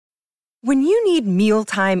When you need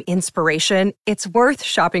mealtime inspiration, it's worth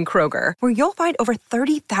shopping Kroger, where you'll find over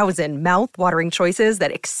 30,000 mouth-watering choices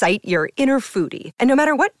that excite your inner foodie. And no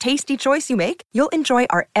matter what tasty choice you make, you'll enjoy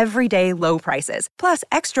our everyday low prices, plus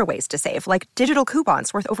extra ways to save, like digital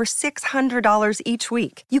coupons worth over $600 each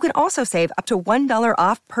week. You can also save up to $1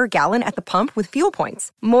 off per gallon at the pump with fuel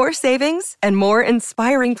points. More savings and more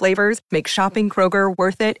inspiring flavors make shopping Kroger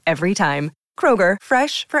worth it every time. Kroger,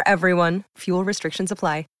 fresh for everyone. Fuel restrictions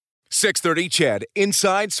apply. 630 CHED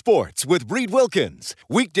Inside Sports with Reed Wilkins.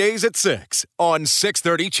 Weekdays at 6 on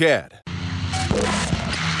 630 CHED.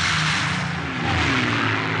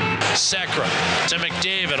 Sekera to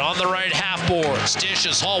McDavid on the right half boards.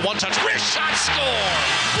 Dishes, Hall, one-touch, wrist shot, score!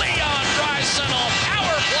 Leon Draisaitl,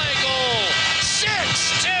 power play goal!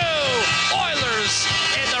 6-2, Oilers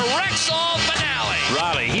in the Rexall finale.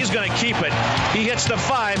 Riley, he's going to keep it. He hits the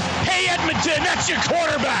 5. Hey, Edmonton, that's your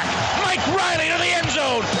quarterback. Mike Riley to the end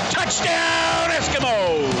zone. Touchdown,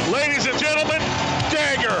 Eskimos. Ladies and gentlemen,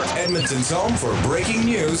 Dagger. Edmonton's home for breaking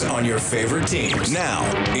news on your favorite teams. Now,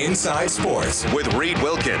 Inside Sports with Reed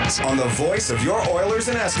Wilkins on the voice of your Oilers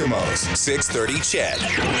and Eskimos. 630 CHED.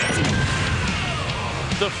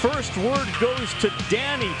 The first word goes to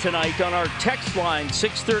Danny tonight on our text line,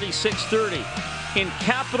 630-630. In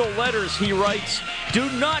capital letters, he writes, "Do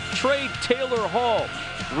not trade Taylor Hall.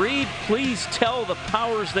 Reed, please tell the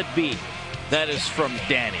powers that be." That is from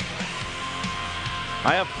Danny.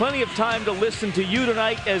 I have plenty of time to listen to you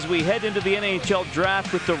tonight as we head into the NHL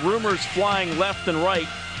draft with the rumors flying left and right.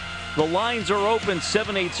 The lines are open,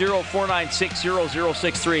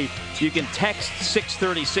 780-496-0063. You can text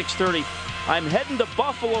 630-630. I'm heading to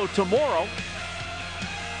Buffalo tomorrow,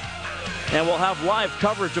 and we'll have live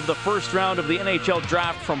coverage of the first round of the NHL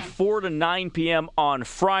draft from 4 to 9 p.m. on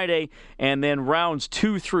Friday, and then rounds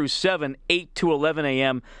 2 through 7, 8 to 11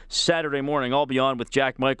 a.m. Saturday morning. I'll be on with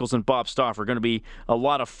Jack Michaels and Bob Stauffer. Going to be a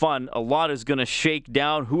lot of fun. A lot is going to shake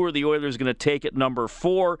down. Who are the Oilers going to take at number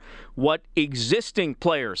 4? What existing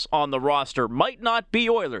players on the roster might not be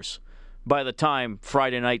Oilers by the time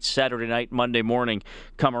Friday night, Saturday night, Monday morning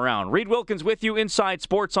come around. Reed Wilkins with you, Inside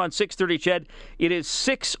Sports on 630 CHED. It is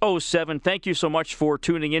 6:07. Thank you so much for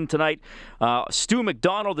tuning in tonight. Stu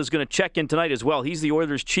McDonald is going to check in tonight as well. He's the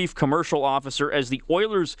Oilers' chief commercial officer as the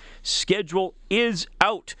Oilers' schedule is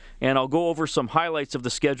out. And I'll go over some highlights of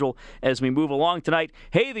the schedule as we move along tonight.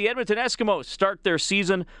 Hey, the Edmonton Eskimos start their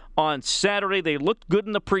season on Saturday. They looked good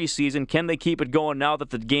in the preseason. Can they keep it going now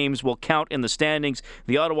that the games will count in the standings?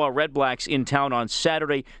 The Ottawa Redblacks in town on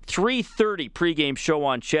Saturday. 3:30 pregame show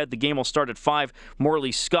on CHED. The game will start at 5.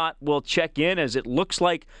 Morley Scott will check in as it looks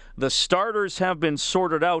like the starters have been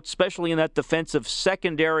sorted out, especially in that defensive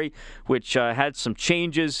secondary, which had some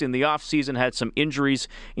changes in the offseason, had some injuries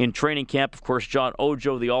in training camp. Of course, John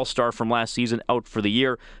Ojo, the All-Star from last season, out for the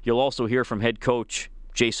year. You'll also hear from head coach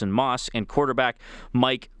Jason Moss and quarterback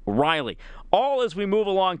Mike Riley. All as we move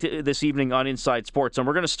along to this evening on Inside Sports. And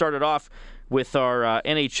we're going to start it off with our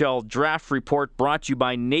NHL draft report brought to you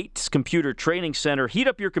by Nate's Computer Training Center. Heat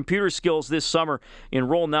up your computer skills this summer.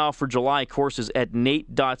 Enroll now for July courses at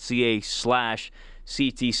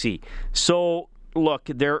nate.ca/CTC. So, look,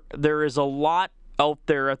 there is a lot out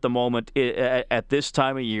there at the moment at this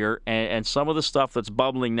time of year, and some of the stuff that's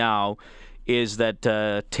bubbling now is that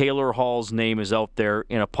Taylor Hall's name is out there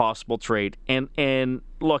in a possible trade. And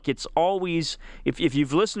look, it's always, if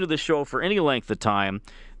you've listened to the show for any length of time,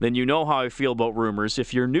 then you know how I feel about rumors.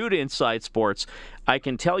 If you're new to Inside Sports, I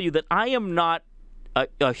can tell you that I am not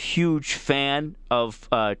a huge fan of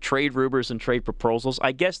trade rumors and trade proposals.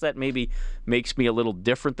 I guess that maybe makes me a little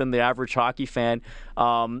different than the average hockey fan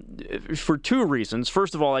for two reasons.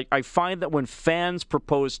 First of all, I find that when fans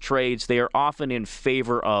propose trades, they are often in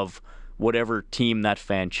favor of whatever team that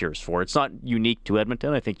fan cheers for. It's not unique to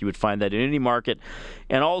Edmonton. I think you would find that in any market.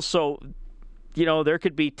 And also, you know, there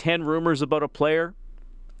could be 10 rumors about a player.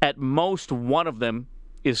 At most, one of them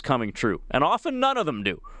is coming true. And often none of them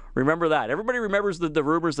do. Remember that. Everybody remembers the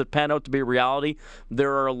rumors that pan out to be reality.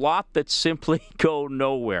 There are a lot that simply go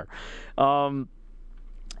nowhere. But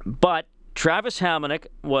Travis Hamonic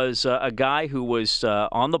was a guy who was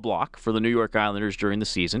on the block for the New York Islanders during the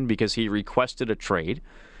season because he requested a trade.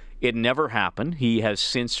 It never happened. He has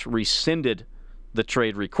since rescinded the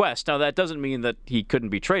trade request. Now, that doesn't mean that he couldn't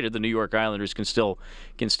be traded. The New York Islanders can still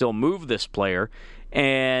move this player.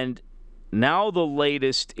 And now the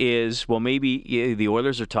latest is, well, maybe the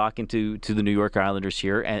Oilers are talking to the New York Islanders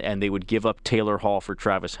here, and they would give up Taylor Hall for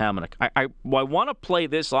Travis Hamonic. I want to play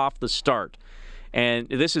this off the start. And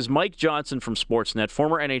this is Mike Johnson from Sportsnet,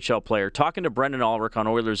 former NHL player, talking to Brendan Ulrich on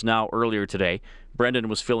Oilers Now earlier today. Brendan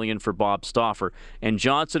was filling in for Bob Stauffer, and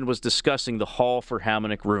Johnson was discussing the Hall for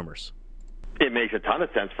Hamonic rumors. It makes a ton of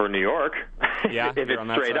sense for New York if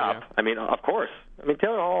it's straight up. Yeah. I mean, of course. I mean,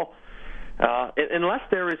 Taylor Hall, unless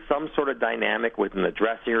there is some sort of dynamic within the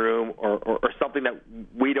dressing room or something that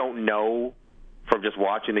we don't know from just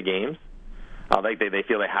watching the games, they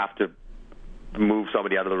feel they have to move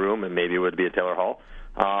somebody out of the room, and maybe it would be a Taylor Hall.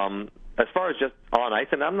 As far as just on ice,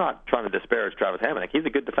 and I'm not trying to disparage Travis Hamonic, he's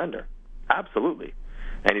a good defender. Absolutely.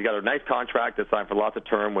 And he's got a nice contract that's signed for lots of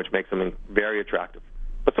term, which makes him very attractive.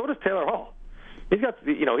 But so does Taylor Hall. He's got,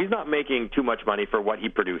 he's not making too much money for what he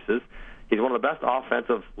produces. He's one of the best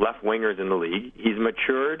offensive left wingers in the league. He's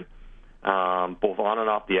matured both on and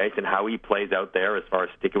off the ice and how he plays out there as far as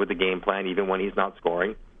sticking with the game plan even when he's not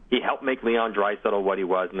scoring. He helped make Leon Draisaitl what he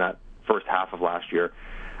was in that first half of last year.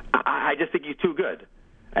 I just think he's too good.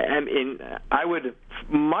 I would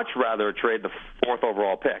much rather trade the 4th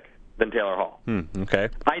overall pick than Taylor Hall. Okay.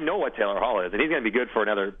 I know what Taylor Hall is, and he's going to be good for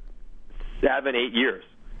another 7-8 years.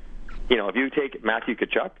 If you take Matthew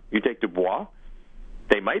Tkachuk, you take Dubois,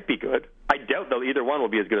 they might be good. I doubt though either one will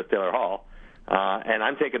be as good as Taylor Hall. And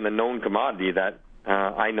I'm taking the known commodity that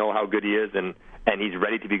I know how good he is, and he's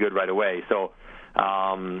ready to be good right away. So,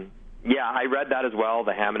 I read that as well,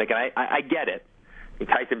 the Hamonic, and I get it.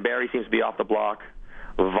 Tyson Barrie seems to be off the block.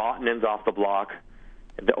 Vatanen's off the block.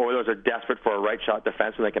 The Oilers are desperate for a right-shot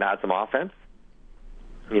defenseman that can add some offense.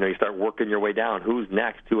 You start working your way down. Who's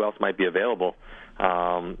next? Who else might be available?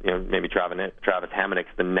 Maybe Travis Hamonic's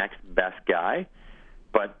the next best guy.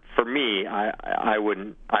 But for me, I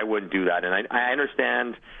wouldn't do that. And I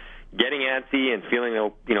understand getting antsy and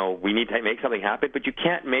feeling we need to make something happen, but you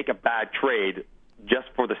can't make a bad trade just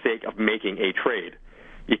for the sake of making a trade.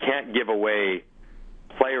 You can't give away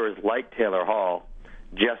players like Taylor Hall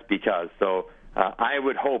just because. So I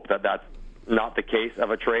would hope that that's not the case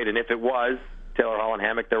of a trade. And if it was Taylor Hall and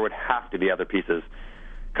Hamonic, there would have to be other pieces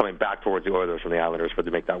coming back towards the Oilers from the Islanders for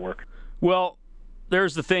to make that work. Well,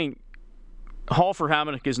 there's the thing. Hall for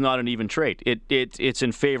Hamonic is not an even trade. It's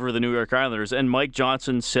in favor of the New York Islanders, and Mike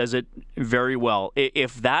Johnson says it very well.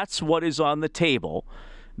 If that's what is on the table,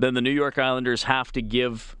 then the New York Islanders have to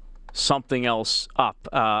give something else up.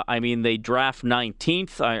 They draft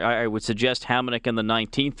 19th. I would suggest Hamonic and the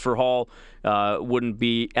 19th for Hall wouldn't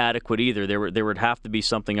be adequate either. There would have to be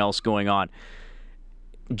something else going on.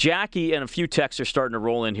 Jackie and a few texts are starting to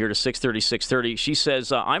roll in here to 630. She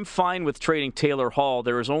says, I'm fine with trading Taylor Hall.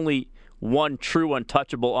 There is only one true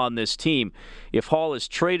untouchable on this team. If Hall is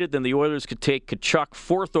traded, then the Oilers could take Tkachuk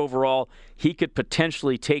 4th overall. He could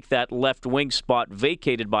potentially take that left wing spot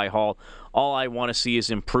vacated by Hall. All I want to see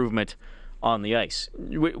is improvement on the ice,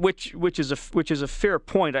 which is a fair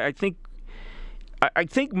point. I think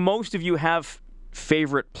most of you have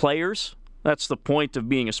favorite players. That's the point of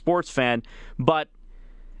being a sports fan. But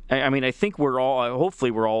I think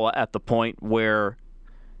hopefully we're all at the point where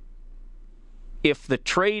if the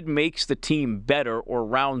trade makes the team better or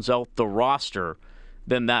rounds out the roster,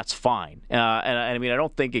 then that's fine. I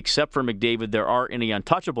don't think, except for McDavid, there are any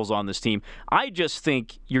untouchables on this team. I just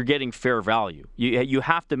think you're getting fair value. You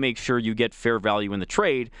have to make sure you get fair value in the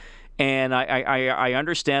trade. And I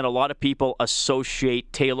understand a lot of people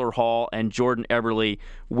associate Taylor Hall and Jordan Eberle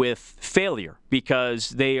with failure because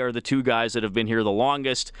they are the two guys that have been here the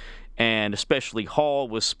longest. And especially Hall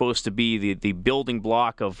was supposed to be the building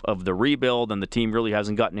block of the rebuild, and the team really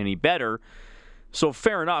hasn't gotten any better. So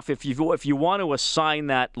fair enough. If you want to assign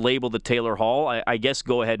that label to Taylor Hall, I guess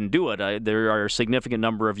go ahead and do it. There are a significant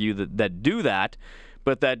number of you that do that,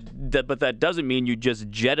 but that doesn't mean you just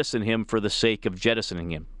jettison him for the sake of jettisoning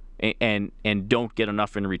him and don't get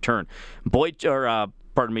enough in return.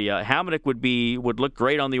 Hamonic would look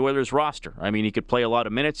great on the Oilers roster. He could play a lot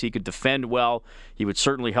of minutes. He could defend well. He would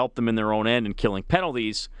certainly help them in their own end in killing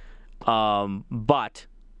penalties. But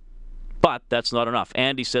that's not enough.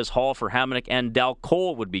 Andy says Hall for Hamonic and Dal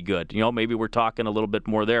Cole would be good. Maybe we're talking a little bit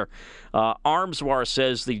more there. Armswar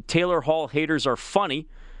says the Taylor Hall haters are funny.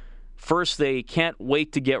 First, they can't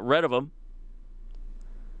wait to get rid of him.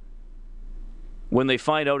 When they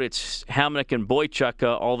find out it's Hamonic and Boychuk,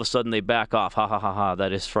 all of a sudden they back off. Ha, ha, ha, ha.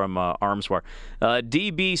 That is from Armswar.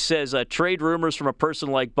 DB says, trade rumors from a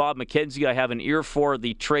person like Bob McKenzie. I have an ear for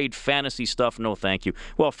the trade fantasy stuff. No, thank you.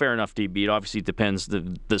 Well, fair enough, DB. It obviously depends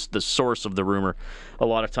the source of the rumor a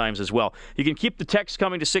lot of times as well. You can keep the text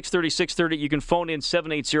coming to 630. You can phone in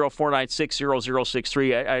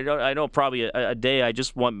 780-496-0063. I know probably a day I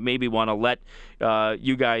just want to let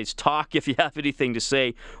you guys talk if you have anything to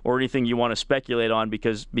say or anything you want to speculate on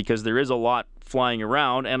because there is a lot flying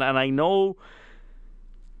around, and I know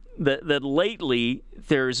that lately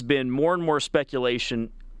there's been more and more speculation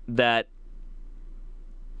that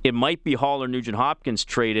it might be Hall or Nugent Hopkins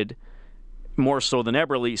traded more so than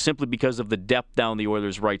Eberle, simply because of the depth down the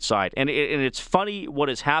Oilers' right side. And it's funny what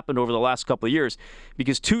has happened over the last couple of years,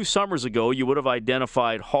 because 2 summers ago, you would have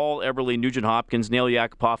identified Hall, Eberle, Nugent-Hopkins, Nail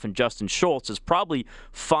Yakupov, and Justin Schultz as probably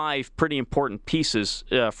 5 pretty important pieces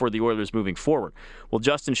for the Oilers moving forward. Well,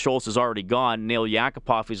 Justin Schultz is already gone. Nail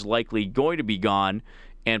Yakupov is likely going to be gone,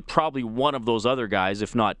 and probably one of those other guys,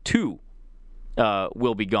 if not 2,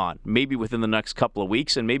 will be gone, maybe within the next couple of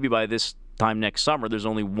weeks, and maybe by this time next summer, there's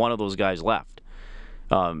only one of those guys left.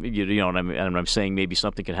 You know, and I'm saying maybe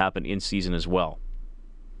something could happen in season as well.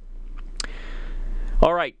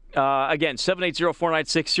 All right. Again,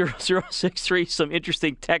 780-496-0063. Some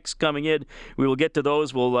interesting texts coming in. We will get to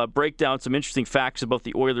those. We'll break down some interesting facts about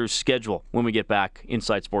the Oilers' schedule when we get back.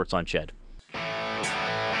 Inside Sports on Ched.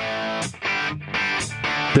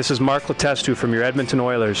 This is Mark Letestu from your Edmonton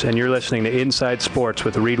Oilers, and you're listening to Inside Sports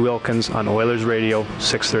with Reed Wilkins on Oilers Radio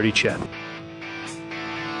 630 Ched.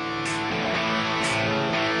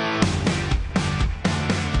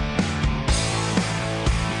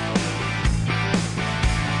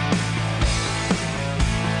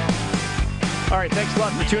 All right, thanks a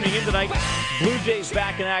lot for tuning in tonight. Blue Jays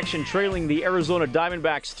back in action, trailing the Arizona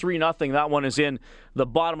Diamondbacks 3-0. That one is in the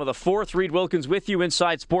bottom of the 4th. Reed Wilkins with you,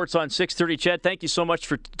 Inside Sports on 630 Ched. Thank you so much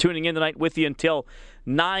for tuning in tonight, with you until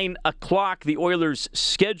 9 o'clock. The Oilers'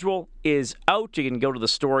 schedule is out. You can go to the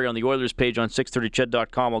story on the Oilers page on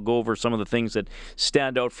 630ched.com. I'll go over some of the things that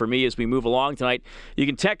stand out for me as we move along tonight. You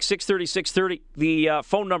can text 630-630. The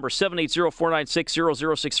phone number,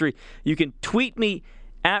 780-496-0063. You can tweet me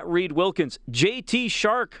at Reed Wilkins. JT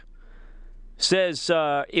Shark says,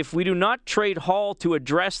 if we do not trade Hall to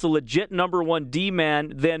address the legit number 1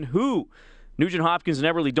 D-man, then who? Nugent Hopkins and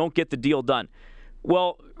Eberle don't get the deal done.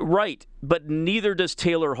 Well, right, but neither does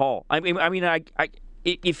Taylor Hall. I mean,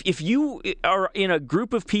 if you are in a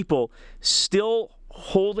group of people still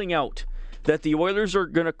holding out that the Oilers are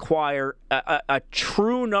going to acquire a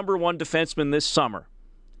true number 1 defenseman this summer,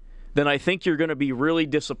 then I think you're going to be really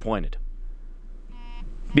disappointed.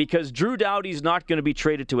 Because Drew Doughty's not going to be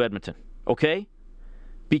traded to Edmonton, okay?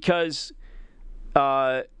 Because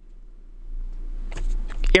Aaron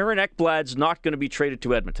Ekblad's not going to be traded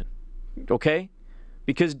to Edmonton, okay?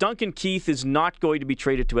 Because Duncan Keith is not going to be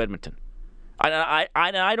traded to Edmonton.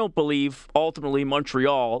 I don't believe, ultimately,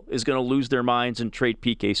 Montreal is going to lose their minds and trade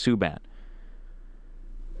PK Subban.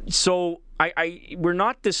 So we're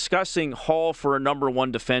not discussing Hall for a number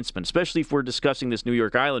 1 defenseman, especially if we're discussing this New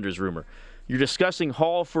York Islanders rumor. You're discussing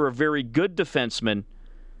Hall for a very good defenseman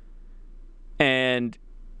and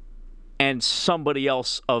somebody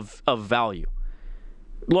else of value.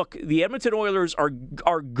 Look, the Edmonton Oilers are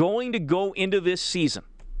going to go into this season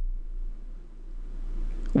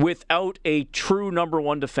without a true number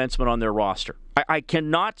 1 defenseman on their roster. I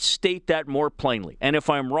cannot state that more plainly. And if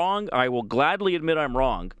I'm wrong, I will gladly admit I'm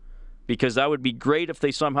wrong, because that would be great if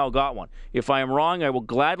they somehow got one. If I am wrong, I will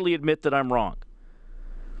gladly admit that I'm wrong.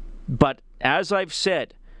 But as I've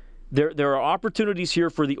said, there are opportunities here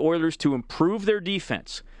for the Oilers to improve their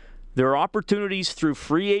defense. There are opportunities through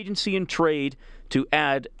free agency and trade to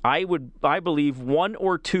add, I believe, 1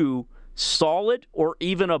 or 2 solid or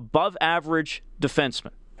even above average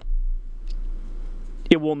defensemen.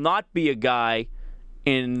 It will not be a guy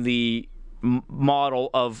in the model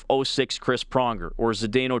of 06 Chris Pronger or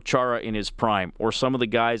Zdeno Chara in his prime, or some of the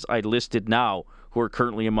guys I listed now who are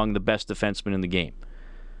currently among the best defensemen in the game.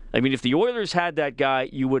 I mean, if the Oilers had that guy,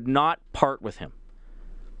 you would not part with him.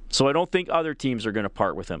 So I don't think other teams are going to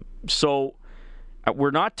part with him. So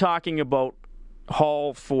we're not talking about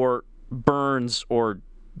Hall for Burns or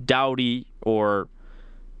Doughty or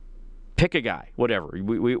pick a guy, whatever.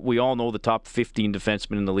 We all know the top 15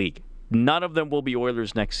 defensemen in the league. None of them will be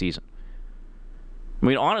Oilers next season. I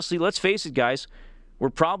mean, honestly, let's face it, guys. We're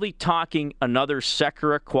probably talking another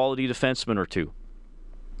Sekera quality defenseman or 2.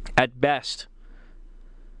 At best.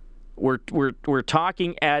 We're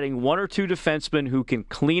talking adding 1 or 2 defensemen who can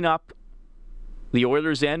clean up the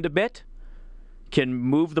Oilers' end a bit, can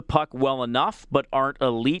move the puck well enough, but aren't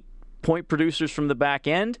elite point producers from the back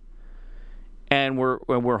end. And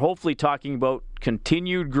we're hopefully talking about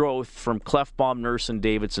continued growth from Klefbom, Nurse, and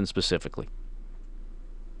Davidson specifically.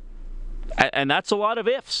 And that's a lot of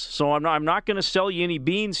ifs. So I'm not going to sell you any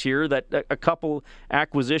beans here that a couple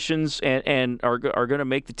acquisitions and are going to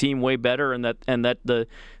make the team way better, and that the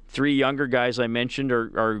 3 younger guys I mentioned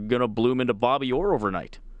are going to bloom into Bobby Orr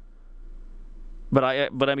overnight. But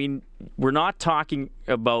I mean, we're not talking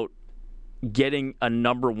about getting a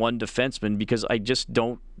number 1 defenseman, because I just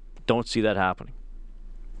don't see that happening.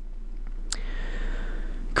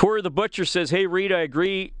 Corey the Butcher says, hey, Reed, I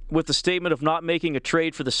agree with the statement of not making a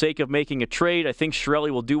trade for the sake of making a trade. I think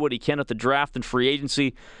Chiarelli will do what he can at the draft and free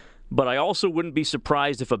agency, but I also wouldn't be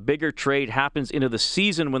surprised if a bigger trade happens into the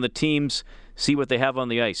season when the teams see what they have on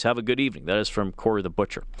the ice. Have a good evening. That is from Corey the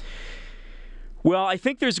Butcher. Well, I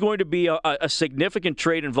think there's going to be a significant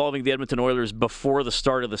trade involving the Edmonton Oilers before the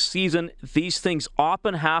start of the season. These things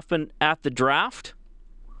often happen at the draft.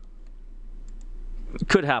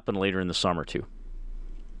 Could happen later in the summer, too.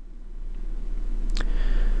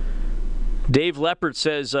 Dave Leppard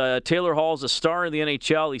says, Taylor Hall's a star in the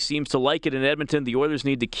NHL. He seems to like it in Edmonton. The Oilers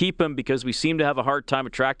need to keep him because we seem to have a hard time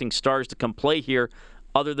attracting stars to come play here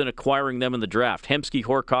other than acquiring them in the draft. Hemsky,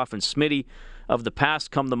 Horkoff, and Smitty of the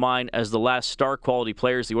past come to mind as the last star-quality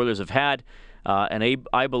players the Oilers have had, and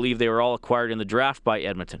I believe they were all acquired in the draft by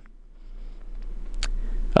Edmonton.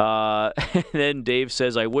 Then Dave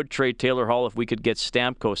says, I would trade Taylor Hall if we could get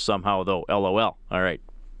Stamkos somehow, though. LOL. All right.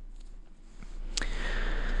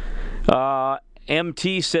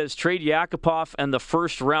 MT says, trade Yakupov and the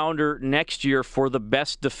first rounder next year for the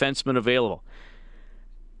best defenseman available.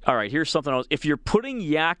 All right, here's something else. If you're putting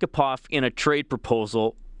Yakupov in a trade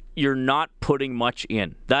proposal, you're not putting much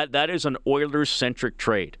in. That is an Oilers-centric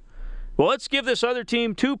trade. Well, let's give this other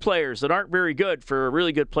team 2 players that aren't very good for a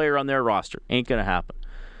really good player on their roster. Ain't going to happen.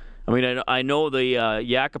 I mean, I know the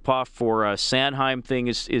Yakupov for Sanheim thing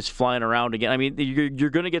is flying around again. I mean, you're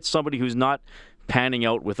going to get somebody who's not panning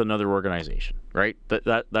out with another organization, right?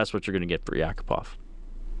 That's what you're going to get for Yakupov.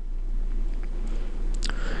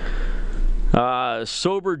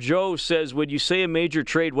 Sober Joe says, when you say a major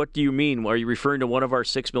trade, what do you mean? Are you referring to one of our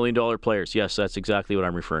 $6 million players? Yes, that's exactly what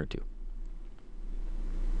I'm referring to.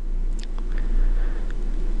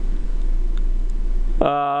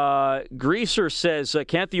 Greaser says,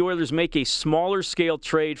 can't the Oilers make a smaller scale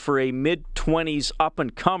trade for a mid-20s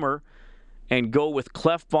up-and-comer and go with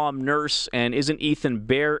Klefbom, Nurse, and isn't Ethan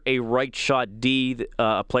Bear a right shot D,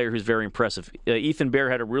 a player who's very impressive? Ethan Bear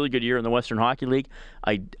had a really good year in the Western Hockey League.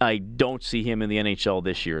 I don't see him in the NHL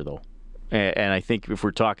this year, though. And I think if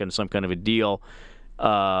we're talking some kind of a deal,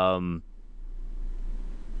 then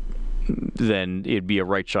it'd be a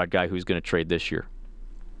right shot guy who's going to trade this year.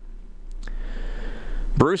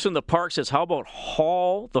 Bruce in the Park says, how about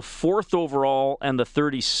Hall, the 4th overall, and the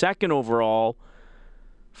 32nd overall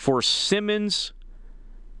for Simmons,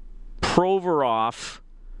 Provorov,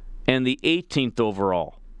 and the 18th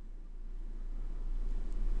overall?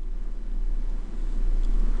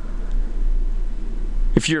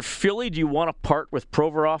 If you're Philly, do you want to part with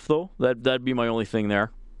Provorov, though? That'd be my only thing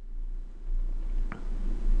there.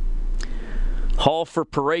 Hall for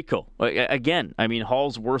Parayko. Again, I mean,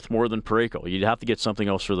 Hall's worth more than Parayko. You'd have to get something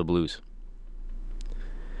else for the Blues.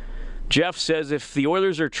 Jeff says, if the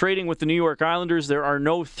Oilers are trading with the New York Islanders, there are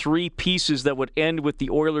no 3 pieces that would end with the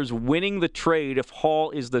Oilers winning the trade if Hall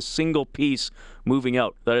is the single piece moving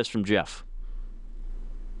out. That is from Jeff.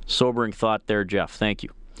 Sobering thought there, Jeff. Thank you.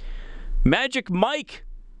 Magic Mike.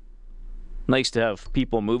 Nice to have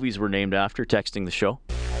people movies were named after texting the show.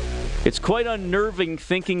 It's quite unnerving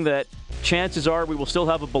thinking that chances are we will still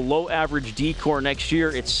have a below-average D-core next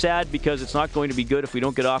year. It's sad because it's not going to be good if we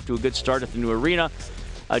don't get off to a good start at the new arena.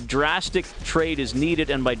 A drastic trade is needed,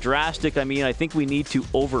 and by drastic, I mean I think we need to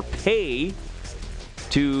overpay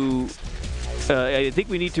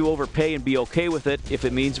and be okay with it if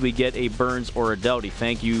it means we get a Burns or a Doughty.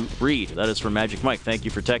 Thank you, Reed. That is from Magic Mike. Thank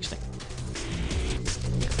you for texting.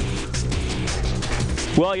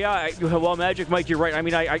 Well, yeah. Magic Mike, you're right. I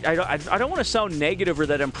mean, I don't want to sound negative or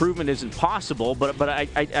that improvement isn't possible, but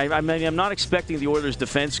I'm not expecting the Oilers'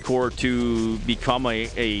 defense core to become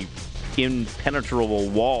a impenetrable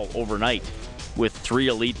wall overnight with 3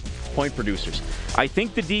 elite point producers. I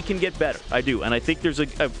think the D can get better. I do, and I think there's a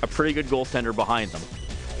pretty good goaltender behind them.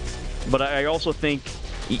 But I also think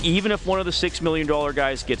even if one of the $6 million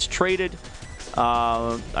guys gets traded,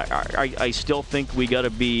 I still think we got to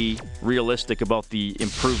be realistic about the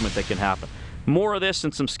improvement that can happen. More of this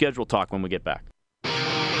and some schedule talk when we get back.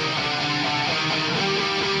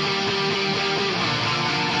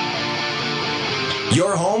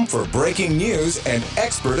 Your home for breaking news and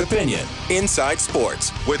expert opinion. Inside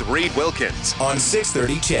Sports with Reed Wilkins on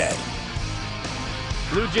 630 CHED.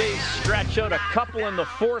 Blue Jays stretch out a couple in the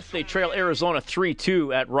 4th. They trail Arizona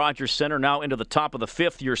 3-2 at Rogers Center, now into the top of the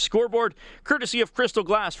 5th. Your scoreboard, courtesy of Crystal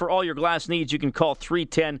Glass. For all your glass needs, you can call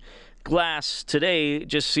 310 Glass today.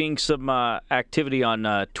 Just seeing some activity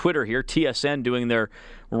on Twitter here. TSN doing their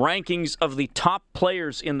rankings of the top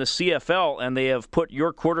players in the CFL, and they have put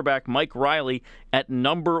your quarterback, Mike Riley, at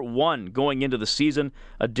number 1 going into the season.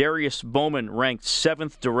 Darius Bowman ranked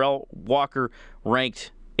 7th. Darrell Walker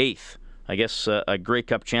ranked 8th. I guess a Grey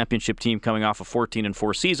Cup championship team coming off a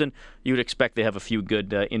 14-4 season, you would expect they have a few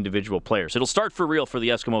good individual players. It'll start for real for the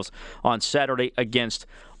Eskimos on Saturday against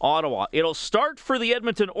Ottawa. It'll start for the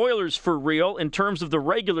Edmonton Oilers for real in terms of the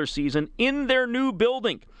regular season in their new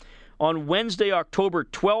building. On Wednesday, October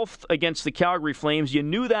 12th against the Calgary Flames. You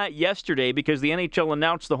knew that yesterday because the NHL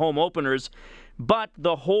announced the home openers, but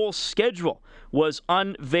the whole schedule was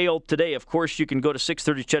unveiled today. Of course, you can go to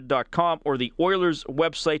 630ched.com or the Oilers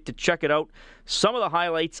website to check it out. Some of the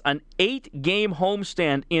highlights, an 8-game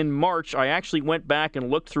homestand in March. I actually went back and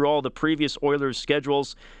looked through all the previous Oilers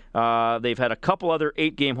schedules. They've had a couple other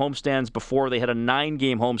 8-game homestands before. They had a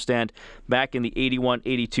 9-game homestand back in the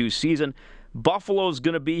 81-82 season. Buffalo's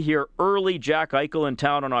going to be here early. Jack Eichel in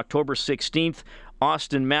town on October 16th.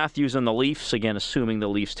 Austin Matthews and the Leafs, again, assuming the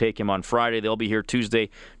Leafs take him on Friday. They'll be here Tuesday,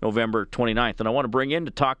 November 29th. And I want to bring in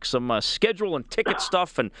to talk some schedule and ticket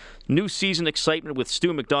stuff and new season excitement with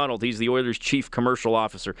Stu McDonald. He's the Oilers' Chief Commercial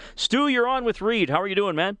Officer. Stu, you're on with Reed. How are you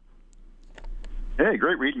doing, man? Hey,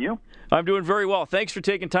 great reading you. I'm doing very well. Thanks for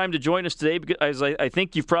taking time to join us today, because I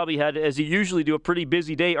think you've probably had, as you usually do, a pretty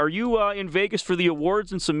busy day. Are you in Vegas for the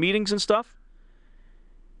awards and some meetings and stuff?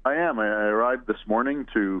 I am. I arrived this morning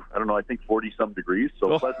to, I think 40-some degrees,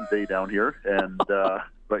 so pleasant day down here. And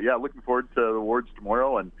but yeah, looking forward to the awards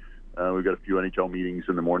tomorrow. And we've got a few NHL meetings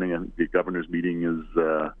in the morning, and the governor's meeting is,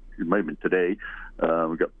 it might have been today.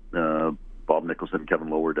 We've got Bob Nicholson and Kevin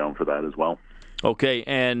Lower down for that as well. Okay,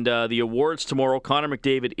 and the awards tomorrow, Connor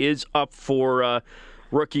McDavid is up for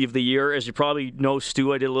Rookie of the Year. As you probably know,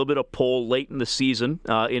 Stu, I did a little bit of poll late in the season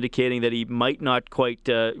indicating that he might not quite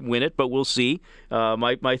win it, but we'll see.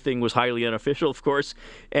 My thing was highly unofficial, of course.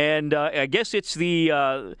 And I guess it's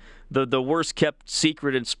the worst kept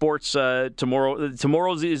secret in sports tomorrow.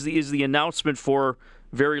 Tomorrow is the announcement for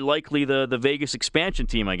very likely the Vegas expansion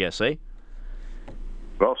team, I guess, eh?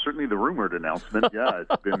 Well, certainly the rumored announcement. Yeah,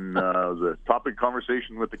 it's been the topic of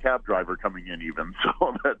conversation with the cab driver coming in, even.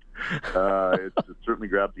 So that it's certainly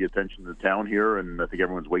grabbed the attention of the town here, and I think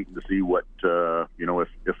everyone's waiting to see what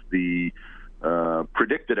if the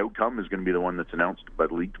predicted outcome is going to be the one that's announced by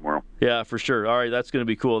the league tomorrow. Yeah, for sure. All right, that's going to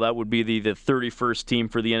be cool. That would be the 31st team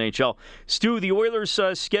for the NHL. Stu, the Oilers'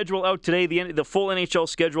 schedule out today. The full NHL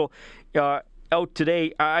schedule. Out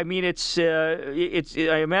today. I mean, it's.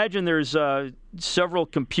 I imagine there's several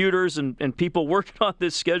computers and people working on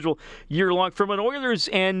this schedule year long. From an Oilers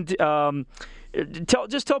end, tell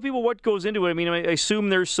people what goes into it. I mean, I assume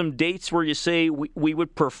there's some dates where you say we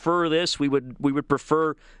would prefer this, we would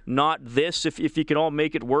prefer not this. If you can all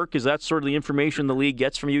make it work, is that sort of the information the league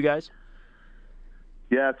gets from you guys?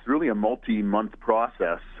 Yeah, it's really a multi-month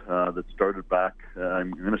process that started back,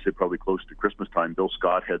 I'm going to say probably close to Christmas time. Bill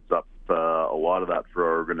Scott heads up a lot of that for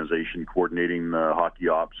our organization, coordinating the hockey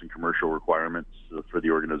ops and commercial requirements for the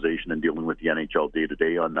organization and dealing with the NHL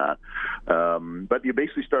day-to-day on that. But you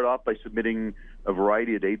basically start off by submitting a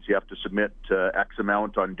variety of dates. You have to submit X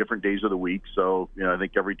amount on different days of the week. So, I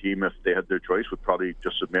think every team, if they had their choice, would probably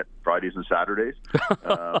just submit Fridays and Saturdays.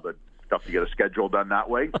 But tough to get a schedule done that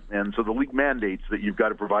way. And so the league mandates that you've got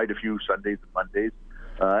to provide a few Sundays and Mondays.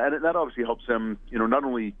 And that obviously helps them, not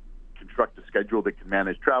only construct a schedule that can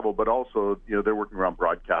manage travel, but also, they're working around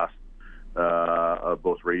broadcast of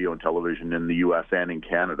both radio and television in the U.S. and in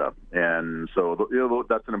Canada. And so,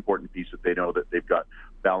 that's an important piece that they know that they've got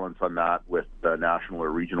balance on that with national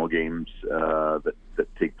or regional games that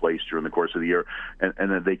take place during the course of the year.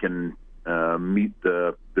 And that they can meet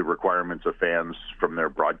the requirements of fans from their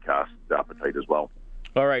broadcast appetite as well.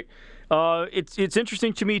 All right. It's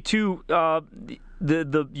interesting to me, too.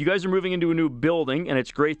 You guys are moving into a new building, and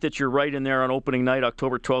it's great that you're right in there on opening night,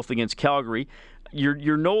 October 12th against Calgary.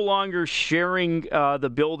 You're no longer sharing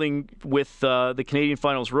the building with the Canadian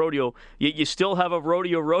Finals Rodeo. You still have a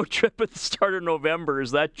rodeo road trip at the start of November.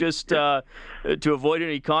 Is that just to avoid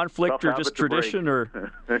any conflict, or just tradition,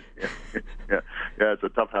 or? Yeah, it's a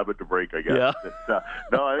tough habit to break, I guess. Yeah.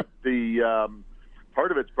 No, I think the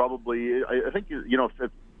part of it's probably, I think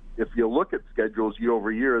if you look at schedules year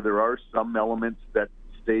over year, there are some elements that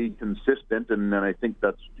stay consistent, and then I think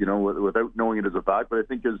that's, without knowing it as a fact, but I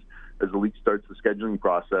think as the league starts the scheduling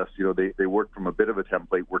process, they work from a bit of a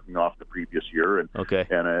template working off the previous year, and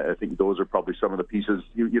I think those are probably some of the pieces.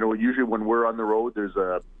 Usually when we're on the road, there's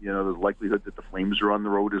there's likelihood that the Flames are on the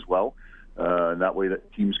road as well, and that way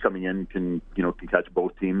that teams coming in can catch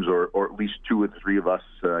both teams, or at least two of the three of us,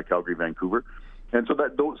 Calgary, Vancouver. And so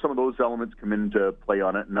some of those elements come into play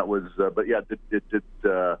on it, and that was, but yeah, it did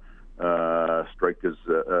strike as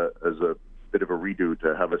a bit of a redo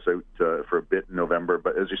to have us out for a bit in November.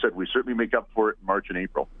 But as you said, we certainly make up for it in March and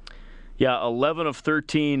April. Yeah, 11 of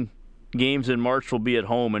 13 games in March will be at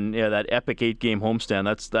home, and yeah, that epic 8-game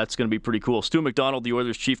homestand, that's going to be pretty cool. Stu McDonald, the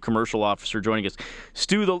Oilers' Chief Commercial Officer, joining us.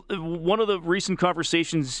 Stu, one of the recent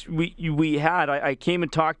conversations we had, I came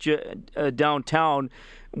and talked to you downtown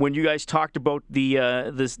when you guys talked about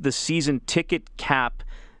the season ticket cap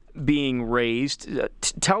being raised.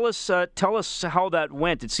 Tell us how that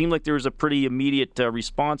went. It seemed like there was a pretty immediate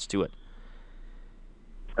response to it.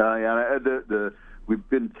 We've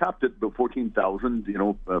been capped at about 14,000,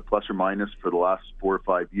 plus or minus for the last 4 or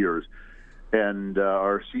 5 years. And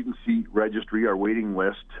our seat registry, our waiting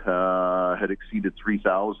list, had exceeded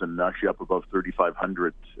 3,000, actually up above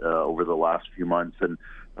 3,500 over the last few months. And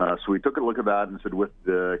so we took a look at that and said, with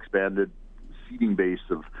the expanded seating base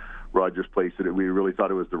of Rogers Place, that we really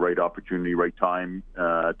thought it was the right opportunity, right time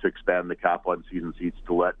to expand the cap on season seats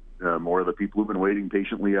to let more of the people who've been waiting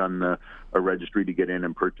patiently on a registry to get in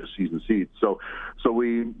and purchase season seats. So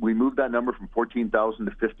we moved that number from 14,000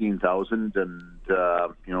 to 15,000, and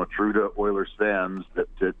true to Oilers fans, that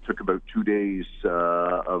it took about 2 days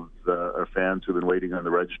of our fans who've been waiting on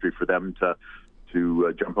the registry for them to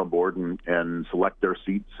jump on board and select their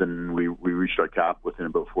seats, and we reached our cap within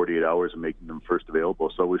about 48 hours of making them first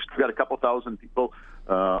available. So we've got a couple thousand people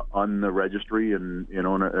on the registry, and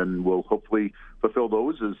we'll hopefully fulfill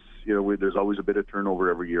those. As there's always a bit of turnover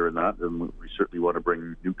every year in that, and we certainly want to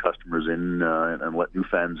bring new customers in and let new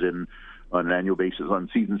fans in on an annual basis on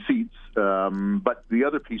season seats. But the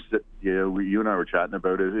other piece that you and I were chatting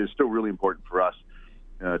about is still really important for us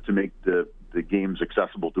to make the games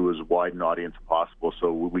accessible to as wide an audience as possible.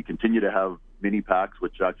 So we continue to have mini packs,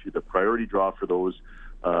 which actually the priority draw for those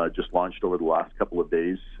just launched over the last couple of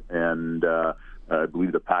days, and I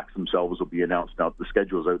believe the packs themselves will be announced. Now the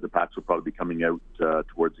schedule's out. The packs will probably be coming out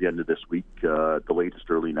towards the end of this week, at the latest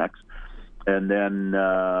early next. And then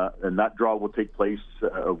and that draw will take place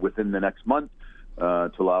within the next month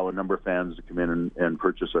to allow a number of fans to come in and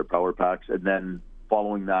purchase our power packs. And then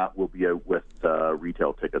following that, we'll be out with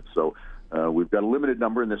retail tickets. So we've got a limited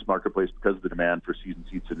number in this marketplace because of the demand for season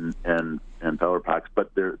seats and power packs,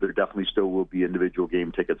 but there definitely still will be individual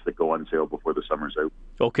game tickets that go on sale before the summer's out.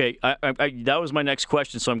 Okay, that was my next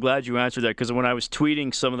question, so I'm glad you answered that, because when I was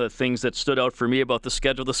tweeting some of the things that stood out for me about the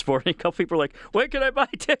schedule this morning, a couple people were like, when can I buy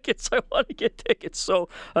tickets? I want to get tickets. So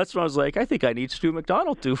that's when I was like, I think I need Stu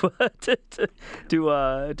McDonald to come on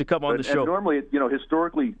the show. And normally,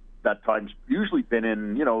 historically, that time's usually been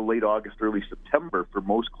in, late August, early September for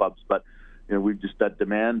most clubs, but that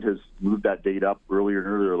demand has moved that date up earlier and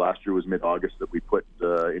earlier. Last year was mid-August that we put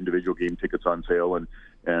individual game tickets on sale, and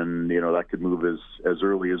that could move as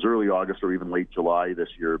early August or even late July this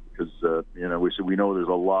year, because we know there's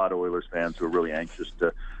a lot of Oilers fans who are really anxious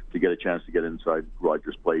to get a chance to get inside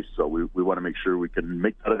Rogers Place. So we want to make sure we can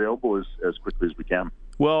make that available as quickly as we can.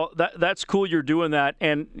 Well, that's cool you're doing that,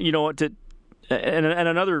 and and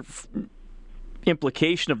another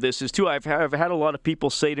implication of this is too, I've had a lot of people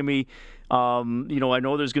say to me, I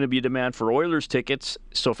know there's going to be a demand for Oilers tickets,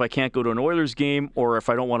 so if I can't go to an Oilers game, or if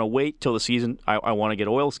I don't want to wait till the season, I want to get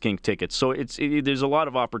Oils King tickets. So there's a lot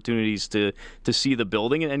of opportunities to see the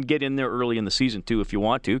building and get in there early in the season too, if you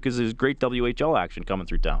want to, because there's great WHL action coming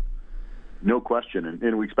through town. No question,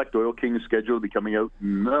 and we expect Oil King's schedule to be coming out.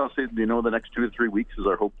 I'll say the next 2 to 3 weeks is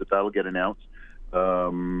our hope that'll get announced.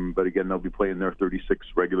 But again, they'll be playing their 36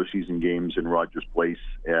 regular season games in Rogers Place,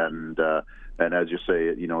 and as you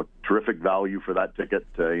say, terrific value for that ticket.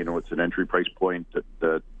 It's an entry price point at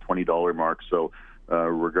the $20 mark. So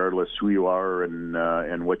regardless who you are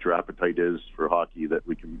and what your appetite is for hockey, that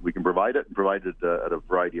we can provide it, and provide it at a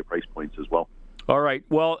variety of price points as well. All right.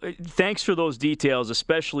 Well, thanks for those details,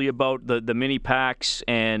 especially about the mini packs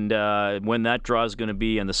and when that draw is going to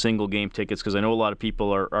be, and the single game tickets, because I know a lot of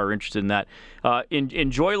people are interested in that.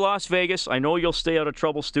 Enjoy Las Vegas. I know you'll stay out of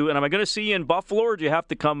trouble, Stu. And am I going to see you in Buffalo, or do you have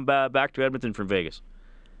to come back to Edmonton from Vegas?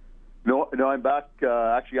 No, I'm back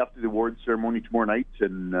actually after the awards ceremony tomorrow night,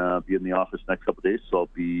 and be in the office next couple of days. So I'll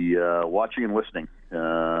be watching and listening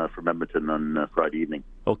from Edmonton on Friday evening.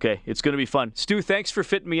 Okay, it's going to be fun. Stu, thanks for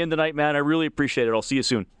fitting me in tonight, man. I really appreciate it. I'll see you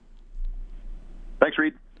soon. Thanks,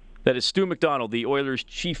 Reed. That is Stu McDonald, the Oilers'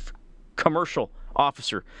 Chief Commercial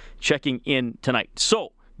Officer, checking in tonight.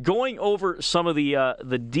 So, going over some of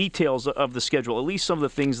the details of the schedule, at least some of the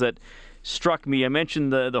things that struck me. I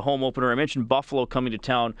mentioned the home opener. I mentioned Buffalo coming to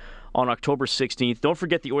town on October 16th. Don't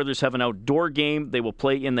forget the Oilers have an outdoor game. They will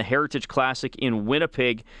play in the Heritage Classic in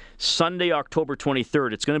Winnipeg Sunday, October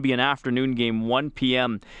 23rd. It's going to be an afternoon game, 1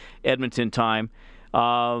 p.m. Edmonton time.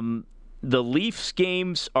 The Leafs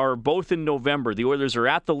games are both in November. The Oilers are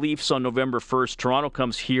at the Leafs on November 1st. Toronto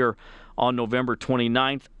comes here on November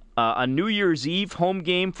 29th. A New Year's Eve home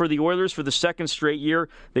game for the Oilers for the second straight year.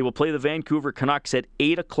 They will play the Vancouver Canucks at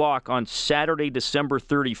 8 o'clock on Saturday, December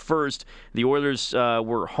 31st. The Oilers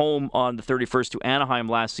were home on the 31st to Anaheim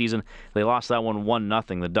last season. They lost that one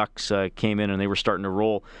 1-0. The Ducks came in and they were starting to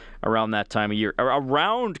roll around that time of year.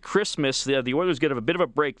 Around Christmas, the Oilers get a bit of a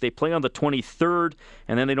break. They play on the 23rd,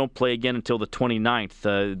 and then they don't play again until the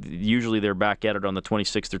 29th. Usually they're back at it on the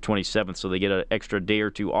 26th or 27th, so they get an extra day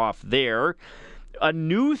or two off there. A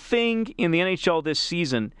new thing in the NHL this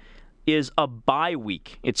season is a bye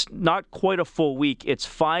week. It's not quite a full week. It's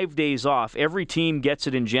 5 days off. Every team gets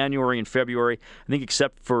it in January and February. I think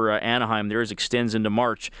except for Anaheim, theirs extends into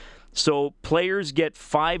March. So players get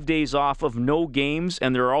 5 days off of no games,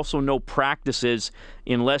 and there are also no practices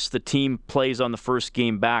unless the team plays on the first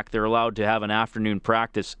game back. They're allowed to have an afternoon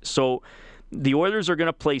practice. So the Oilers are going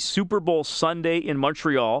to play Super Bowl Sunday in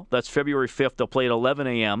Montreal. That's February 5th. They'll play at 11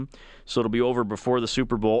 a.m., so it'll be over before the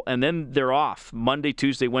Super Bowl. And then they're off Monday,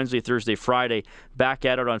 Tuesday, Wednesday, Thursday, Friday, back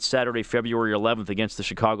at it on Saturday, February 11th against the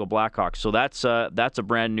Chicago Blackhawks. So that's a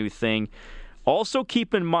brand new thing. Also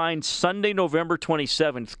keep in mind, Sunday, November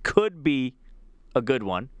 27th could be a good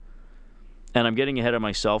one. And I'm getting ahead of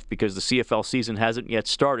myself because the CFL season hasn't yet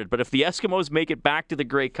started. But if the Eskimos make it back to the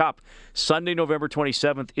Grey Cup, Sunday, November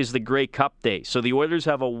 27th is the Grey Cup day. So the Oilers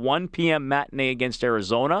have a 1 p.m. matinee against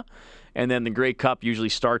Arizona, and then the Grey Cup usually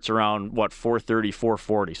starts around, 4:30,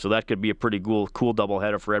 4:40. So that could be a pretty cool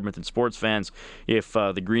doubleheader for Edmonton sports fans if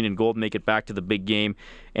the Green and Gold make it back to the big game.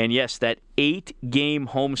 And yes, that 8-game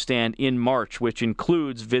homestand in March, which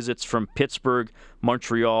includes visits from Pittsburgh,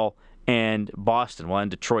 Montreal, and Boston,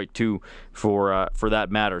 and Detroit too, for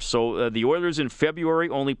that matter. So the Oilers in February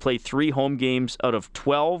only play 3 home games out of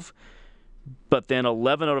 12, but then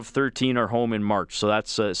 11 out of 13 are home in March. So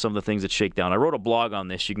that's some of the things that shake down. I wrote a blog on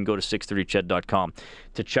this. You can go to 630ched.com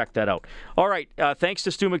to check that out. All right, thanks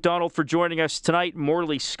to Stu McDonald for joining us tonight.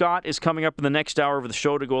 Morley Scott is coming up in the next hour of the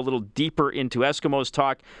show to go a little deeper into Eskimos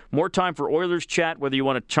talk. More time for Oilers chat, whether you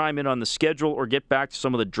want to chime in on the schedule or get back to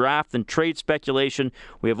some of the draft and trade speculation.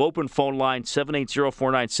 We have open phone line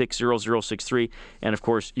 780-496-0063. And, of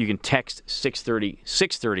course, you can text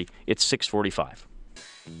 630. It's 645.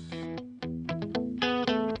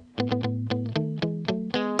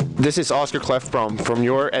 This is Oscar Clefbaum from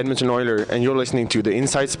your Edmonton Oiler, and you're listening to the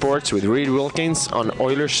Inside Sports with Reed Wilkins on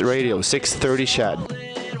Oilers Radio 630 Shed.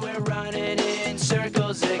 We're running in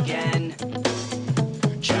circles again.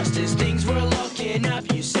 Just as things were looking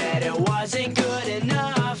up, you said it wasn't good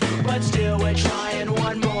enough, but still we're trying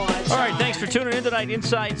one more time. All right, thanks for tuning in tonight,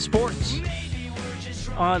 Inside Sports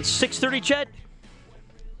on 630 Ched.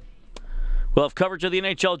 We'll have coverage of the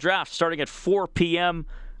NHL Draft starting at 4 p.m.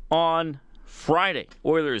 on Friday.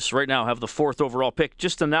 Oilers right now have the 4th overall pick,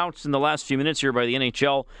 just announced in the last few minutes here by the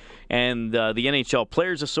NHL and the NHL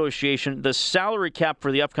Players Association. The salary cap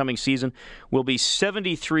for the upcoming season will be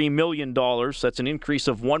 $73 million. That's an increase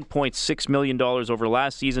of $1.6 million over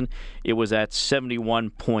last season. It was at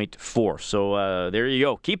 $71.4. So there you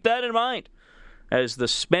go. Keep that in mind as the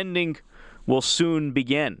spending will soon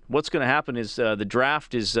begin. What's going to happen is the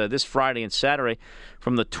draft is this Friday and Saturday.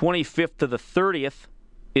 From the 25th to the 30th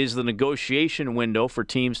is the negotiation window for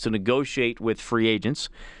teams to negotiate with free agents,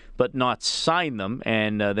 but not sign them,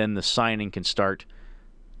 and then the signing can start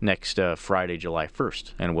next Friday, July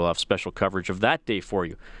 1st. And we'll have special coverage of that day for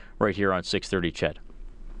you right here on 630 Ched.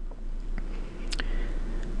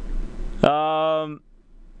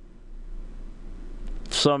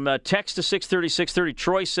 Some text to 630.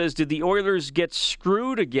 Troy says, did the Oilers get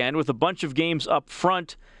screwed again with a bunch of games up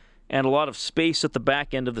front and a lot of space at the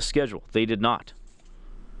back end of the schedule? They did not.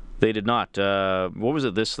 What was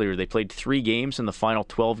it this year? They played 3 games in the final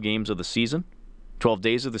 12 games of the season, 12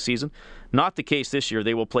 days of the season. Not the case this year.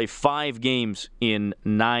 They will play 5 games in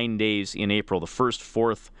 9 days in April, the 1st,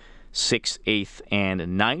 4th, 6th, 8th, and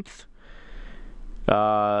 9th.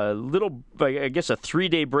 I guess a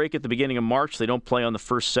 3-day break at the beginning of March. They don't play on the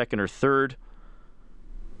 1st, 2nd, or 3rd.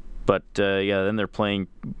 But, then they're playing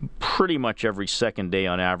pretty much every second day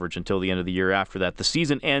on average until the end of the year after that. The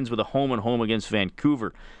season ends with a home-and-home against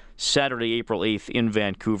Vancouver. Saturday, April 8th in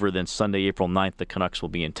Vancouver. Then Sunday, April 9th, the Canucks will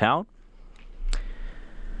be in town.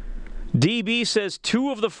 DB says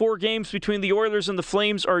 2 of the 4 games between the Oilers and the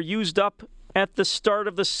Flames are used up at the start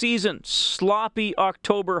of the season. Sloppy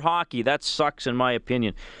October hockey. That sucks in my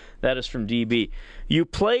opinion. That is from DB. You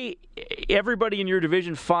play everybody in your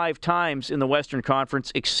division 5 times in the Western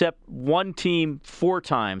Conference except one team 4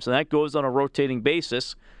 times, and that goes on a rotating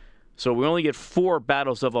basis. So we only get 4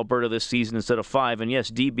 Battles of Alberta this season instead of 5. And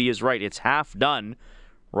yes, DB is right. It's half done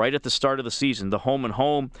right at the start of the season. The home and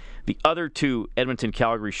home. The other 2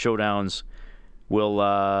 Edmonton-Calgary showdowns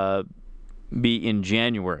will be in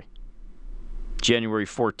January. January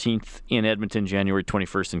 14th in Edmonton, January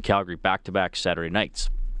 21st in Calgary, back-to-back Saturday nights.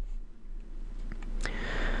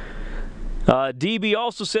 DB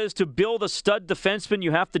also says to build a stud defenseman,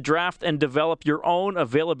 you have to draft and develop your own.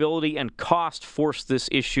 Availability and cost force this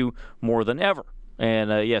issue more than ever.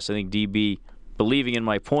 And yes, I think DB, believing in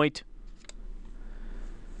my point,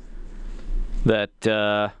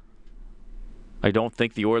 that I don't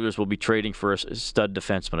think the Oilers will be trading for a stud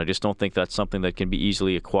defenseman. I just don't think that's something that can be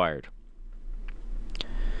easily acquired.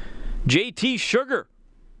 JT Sugar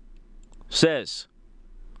says,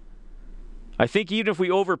 I think even if we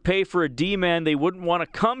overpay for a D-man, they wouldn't want to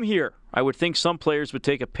come here. I would think some players would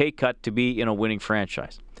take a pay cut to be in a winning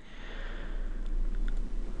franchise.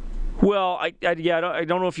 Well, I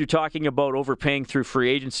don't know if you're talking about overpaying through free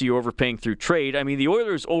agency or overpaying through trade. I mean, the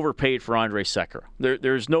Oilers overpaid for Andrej Sekera.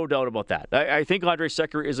 There's no doubt about that. I think Andrej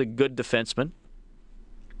Sekera is a good defenseman.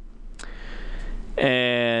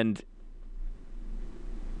 And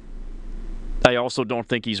I also don't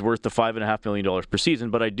think he's worth the $5.5 million per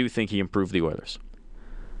season, but I do think he improved the Oilers.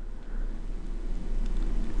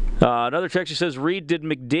 Another texter says, Reed, did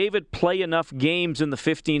McDavid play enough games in the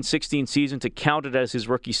 15-16 season to count it as his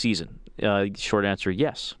rookie season? Short answer,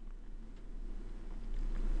 yes.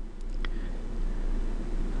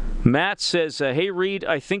 Matt says, hey, Reed,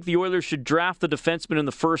 I think the Oilers should draft the defenseman in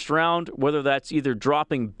the first round, whether that's either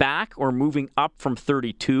dropping back or moving up from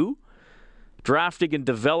 32. Drafting and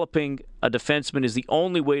developing a defenseman is the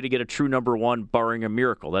only way to get a true number one, barring a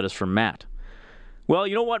miracle. That is from Matt. Well,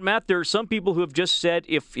 you know what, Matt? There are some people who have just said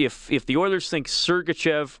if the Oilers think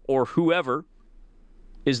Sergachev or whoever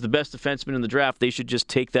is the best defenseman in the draft, they should just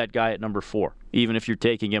take that guy at number 4, even if you're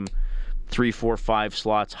taking him 3, 4, 5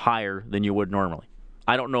 slots higher than you would normally.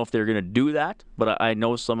 I don't know if they're going to do that, but I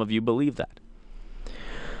know some of you believe that.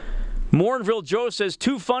 Morinville Joe says,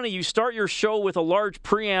 too funny, you start your show with a large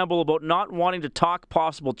preamble about not wanting to talk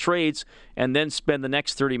possible trades and then spend the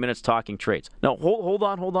next 30 minutes talking trades. Now, hold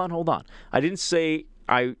on. I didn't say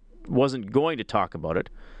I wasn't going to talk about it.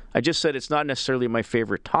 I just said it's not necessarily my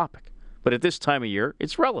favorite topic. But at this time of year,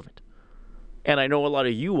 it's relevant. And I know a lot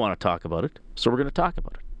of you want to talk about it, so we're going to talk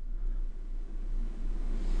about it.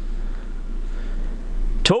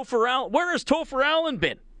 Topher Allen, where has Topher Allen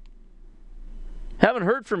been? Haven't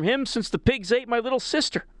heard from him since the pigs ate my little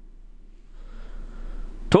sister.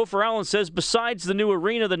 Topher Allen says, besides the new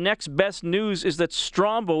arena, the next best news is that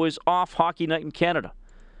Strombo is off Hockey Night in Canada.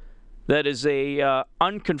 That is a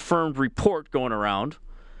unconfirmed report going around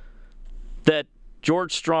that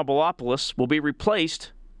George Strombolopoulos will be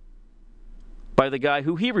replaced by the guy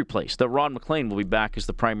who he replaced, that Ron McLean will be back as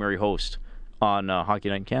the primary host on Hockey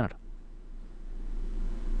Night in Canada.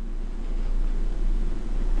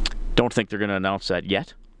 Don't think they're going to announce that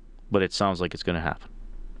yet, but it sounds like it's going to happen.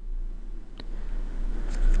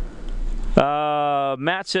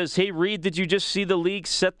 Matt says, hey, Reed, did you just see the league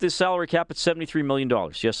set this salary cap at $73 million?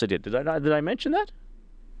 Yes, I did. Did I mention that?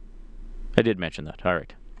 I did mention that. All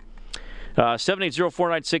right.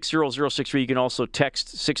 780-496-0063. You can also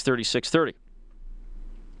text 630-630.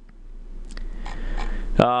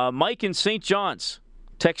 Mike in St. John's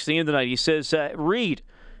texting in tonight. He says, Reed,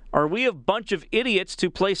 are we a bunch of idiots to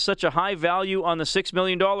place such a high value on the $6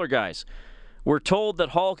 million guys? We're told that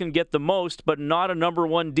Hall can get the most, but not a number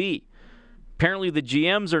 1D. Apparently the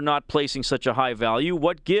GMs are not placing such a high value.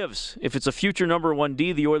 What gives? If it's a future number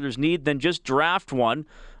 1D the Oilers need, then just draft one.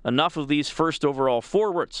 Enough of these first overall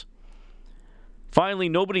forwards. Finally,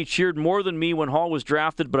 nobody cheered more than me when Hall was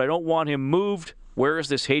drafted, but I don't want him moved. Where is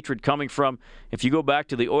this hatred coming from? If you go back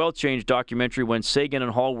to the Oil Change documentary when Sagan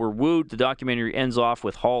and Hall were wooed, the documentary ends off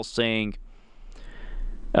with Hall saying,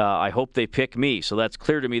 I hope they pick me. So that's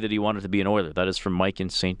clear to me that he wanted to be an Oiler. That is from Mike in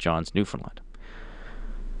St. John's, Newfoundland.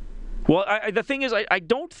 Well, the thing is, I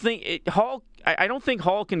don't think Hall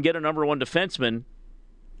can get a number 1 defenseman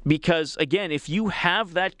because, again, if you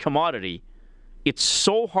have that commodity, it's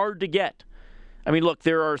so hard to get. I mean, look,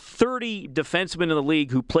 there are 30 defensemen in the league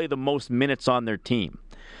who play the most minutes on their team,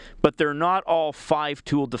 but they're not all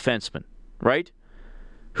 5-tool defensemen, right?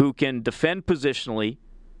 Who can defend positionally,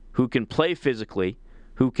 who can play physically,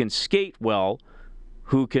 who can skate well,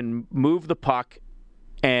 who can move the puck,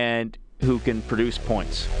 and who can produce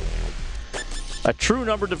points. A true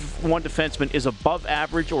number 1 defenseman is above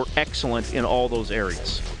average or excellent in all those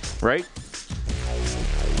areas, right?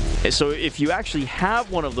 So if you actually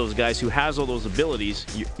have one of those guys who has all those abilities,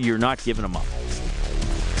 you're not giving them up.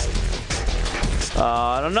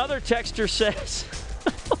 Another texter says,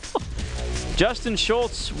 Justin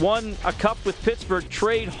Schultz won a cup with Pittsburgh.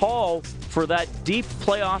 Trade Hall for that deep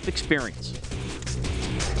playoff experience.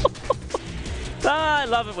 I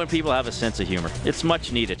love it when people have a sense of humor. It's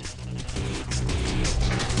much needed.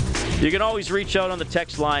 You can always reach out on the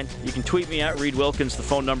text line. You can tweet me at Reed Wilkins. The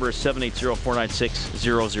phone number is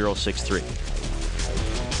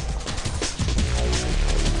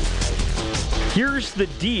 780-496-0063. Here's the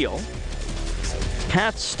deal.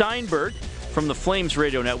 Pat Steinberg from the Flames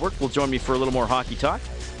Radio Network will join me for a little more hockey talk.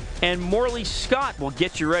 And Morley Scott will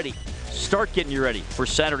get you ready. Start getting you ready for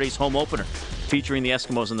Saturday's home opener featuring the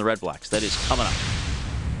Eskimos and the Red Blacks. That is coming up.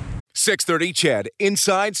 630 CHED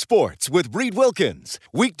Inside Sports with Reed Wilkins.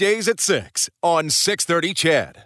 Weekdays at 6 on 630 CHED.